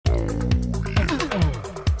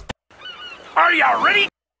Are you ready?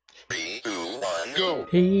 3, 2, 1, go!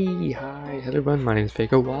 Hey, hi everyone, my name is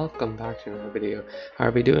Faker. Welcome back to another video. How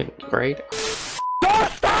are we doing? Great? Door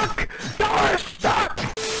stuck! Door stuck!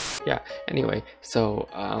 Yeah, anyway, so,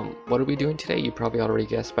 what are we doing today? You probably already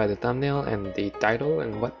guessed by the thumbnail and the title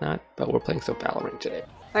and whatnot, but we're playing some Valorant today.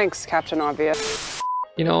 Thanks, Captain Obvious.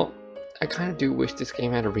 You know, I kind of do wish this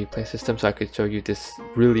game had a replay system so I could show you this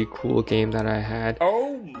really cool game that I had.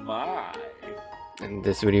 Oh my! And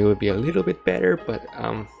this video would be a little bit better, but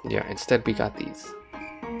yeah, instead we got these.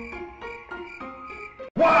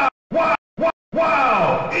 Wow! Wow! Wow!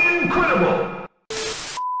 Wow! Incredible!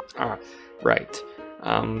 Right.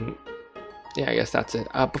 Yeah, I guess that's it.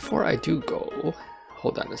 Before I do go,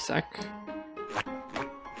 hold on a sec.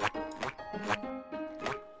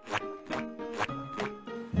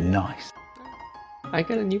 Nice. I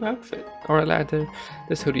got a new outfit, or rather,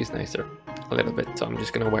 this hoodie is nicer a little bit, so I'm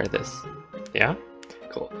just gonna wear this. Yeah?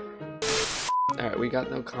 Cool. Alright, we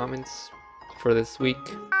got no comments for this week.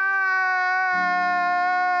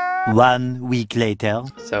 1 week later.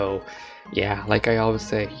 So, yeah, like I always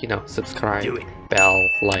say, you know, subscribe, bell,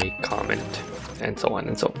 like, comment, and so on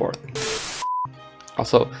and so forth.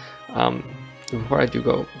 Also, before I do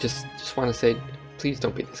go, just want to say, please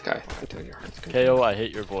don't be this guy until your heart's good. KO, I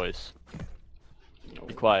hate your voice.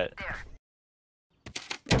 Be quiet.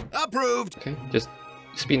 Approved! Okay, just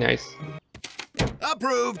be nice.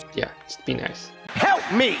 Approved! Yeah, just be nice. Help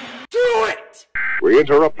me! Do it! We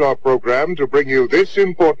interrupt our program to bring you this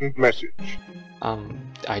important message.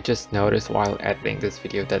 I just noticed while editing this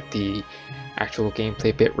video that the actual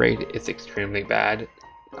gameplay bitrate is extremely bad.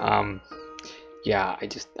 Yeah, I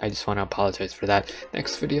just want to apologize for that.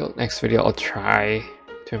 Next video I'll try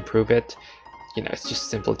to improve it. You know, it's just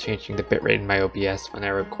simple changing the bitrate in my OBS when I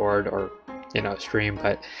record or, you know, stream,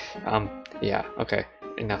 but yeah, okay,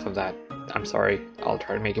 enough of that. I'm sorry, I'll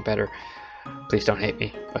try to make it better. Please don't hate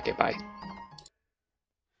me. Okay, bye.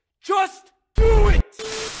 Just do it!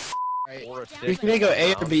 We can go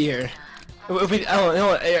A or B here. If we,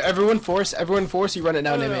 no, everyone force, you run it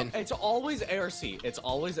now, No, in. it's always ARC. It's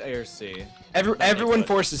always ARC. Everyone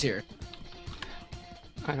forces here.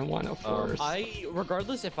 I don't want to force.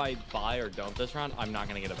 Regardless if I buy or don't this round, I'm not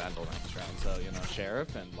gonna get a vandal next round. So, you know,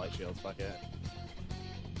 Sheriff and Light Shields, fuck it.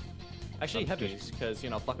 Actually, heavies, because,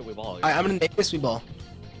 you know, fuck it, we ball. I'm gonna make this, we ball.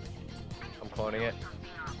 I'm cloning it,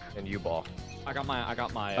 and you ball. I got my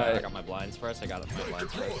blinds first. I got the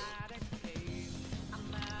blinds first.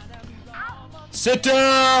 Sit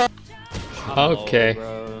down! Okay.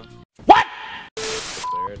 Oh, What? that's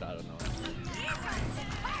weird. I don't know.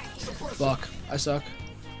 Fuck, I suck.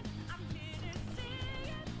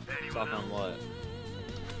 Talk on what?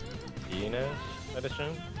 Venus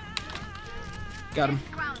edition? Got him.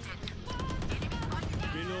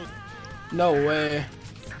 No way.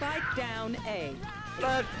 Spike down A.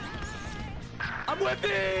 I'm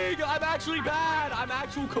whipping! I'm actually bad! I'm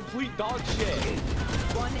actual complete dog shit!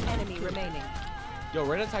 One enemy remaining. Yo,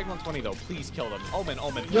 right at tag 120 though, please kill them. Omen.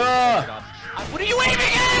 Yeah! Oh my God. What are you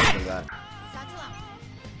aiming at?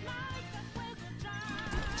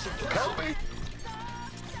 Help me!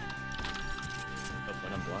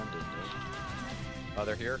 When I'm blinded, dude. Oh,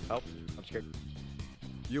 they're here? Help. I'm scared.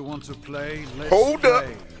 You want to play? Let's Hold up!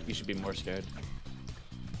 play. You should be more scared.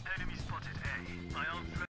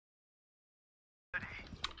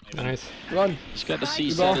 Nice. Run. He's got the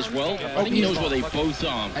C ball. set as well. Yeah. I think he knows where they both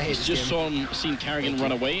are. I hate He's this just game. seen Carrigan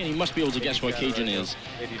run away, and he must be able to guess where Cajun is.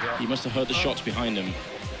 He must have heard the shots behind him.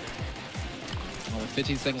 Well, with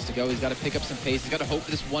 15 seconds to go, he's got to pick up some pace. He's got to hope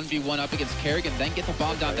for this 1v1 up against Kerrigan, then get the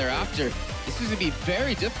bomb down thereafter. This is going to be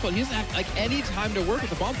very difficult. He doesn't have like any time to work. If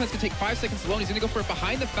the bomb plant's going to take 5 seconds alone, he's going to go for it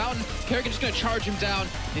behind the fountain. Kerrigan just going to charge him down.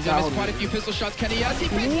 He's going to miss quite a few pistol shots. Kenny S, he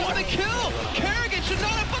picks up the kill! Kerrigan should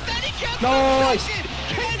not have, but then he gets Nice. the second!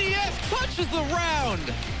 Kenny S punches the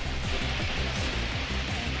round!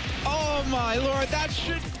 Oh my lord, that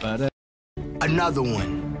should... Another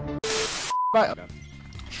one. Right.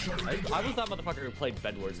 I was that motherfucker who played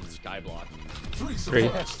Bedwars in Skyblock. 3.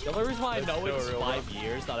 The only reason why I know it's 5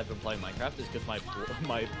 years that I've been playing Minecraft is because my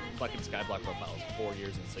fucking Skyblock profile is 4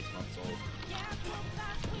 years and 6 months old.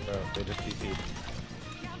 Bro, they just TP'd.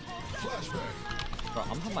 Bro, I'm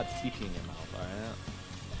gonna have my TP in your mouth, alright?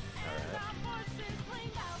 Alright.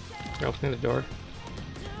 You're opening the door.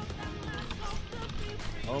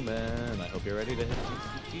 Oh man, I hope you're ready to hit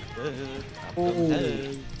the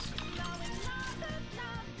Ooh.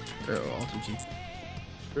 Oh,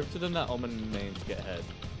 Prove to them that Omen mains get head.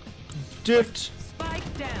 Dipped.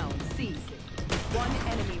 Spike down C. One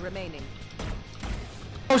enemy remaining.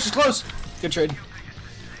 Oh, she's close. Good trade.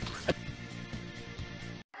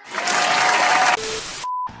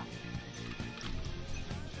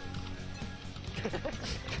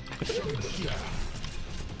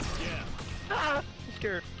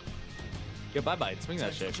 Yo, bye-bye. Swing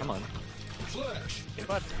that shit. Come on. Flash.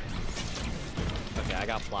 What? Okay, I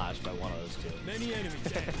got flashed by one of those two. Many enemies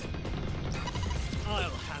dead. I'll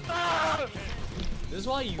handle This is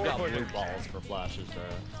why you got blue balls for flashes, bro.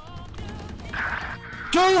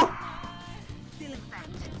 Go!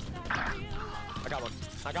 I got one.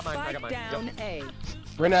 I got mine. I got mine. Down A.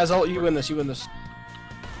 Renaz, ult, you win this. You win this.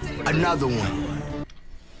 Another one.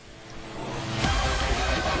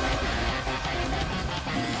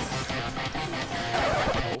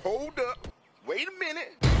 Hold up. Wait a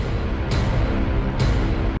minute.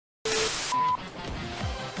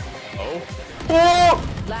 Oh!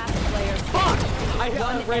 Last player. Fuck! I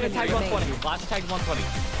ran a tag 120. Last tag 120.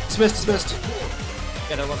 Dismissed.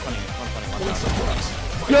 Yeah, they're 120.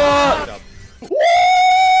 120. Yeah!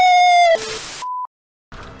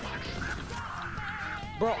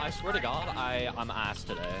 Bro, I swear to God, I'm ass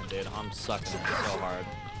today, dude. I'm sucking so hard.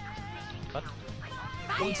 What?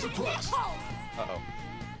 Uh-oh.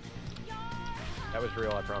 That was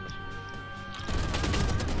real, I promise.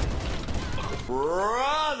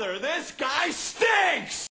 Brother, this guy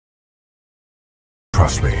stinks!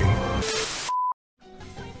 Trust me.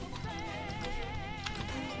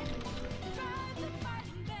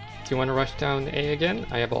 Do you want to rush down A again?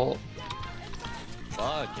 I have all.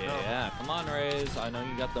 Fuck yeah. Come on, Raze. I know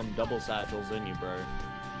you got them double satchels in you, bro.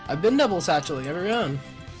 I've been double satcheling every round.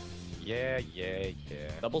 Yeah.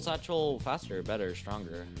 Double satchel faster, better,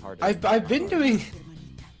 stronger, harder. I've been doing.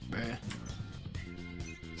 Bruh.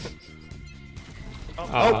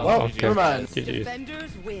 Well, okay. never mind. GG's.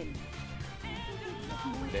 Defenders win.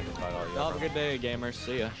 Have a good day, gamers.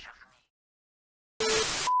 See ya.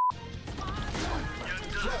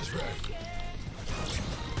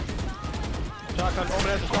 Shotgun, Omen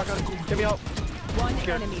has a shotgun. Get me out. One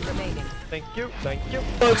enemy remaining. Thank you.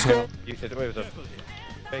 Let's go. It was a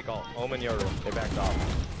fake ult. Omen Yoru. They backed off.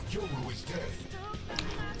 Yoru is dead.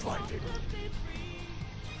 Find him.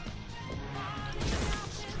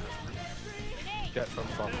 Jet from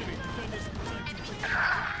bomb.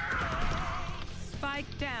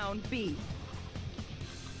 Spike down B.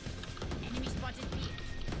 Enemy spotted B.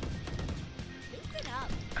 Mix it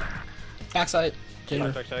up. Backside.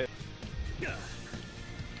 Chamber. Backside.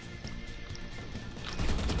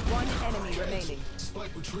 One enemy remaining.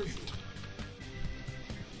 Spike retrieved.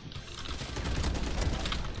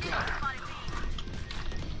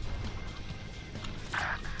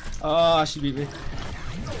 Oh, she beat me.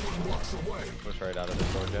 Push right out of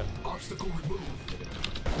this door, Jet. Obstacle removed.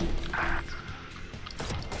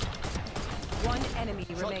 One enemy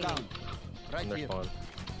remaining. Right here. Spawn.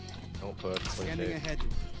 Don't push. Scanning ahead.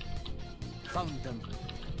 Found them.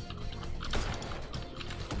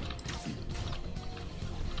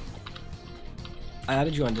 I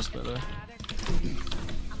added you on disc, by the way.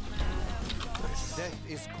 Death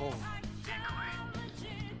is cold.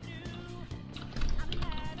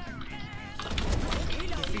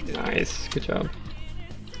 Nice, good job.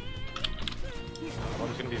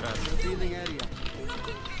 One's gonna be mad. Healing area.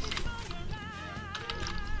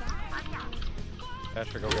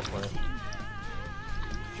 Asher, go get one.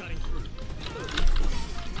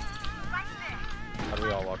 How do we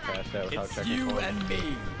all walk past that without checking? You and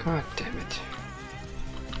me. God damn it.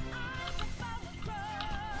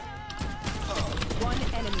 One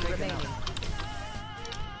enemy remaining.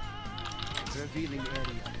 Revealing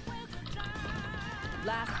area.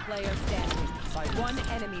 Last player standing. One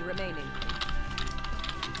enemy remaining.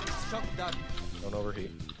 Shock done. Don't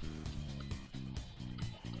overheat.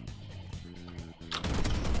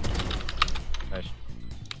 Nice.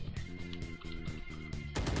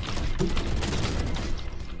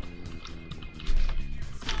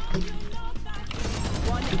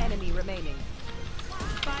 One enemy remaining.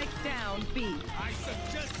 Spike down B. I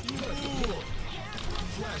suggest you move.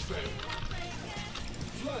 Flashbang.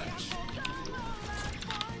 Flash.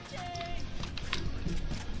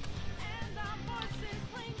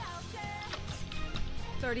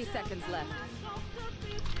 30 seconds left.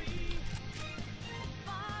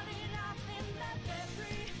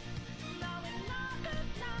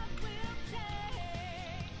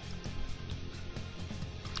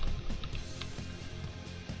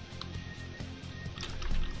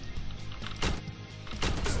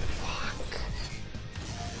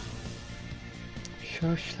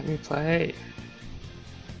 Shush, let me play.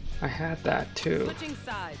 I had that too. Switching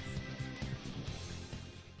sides.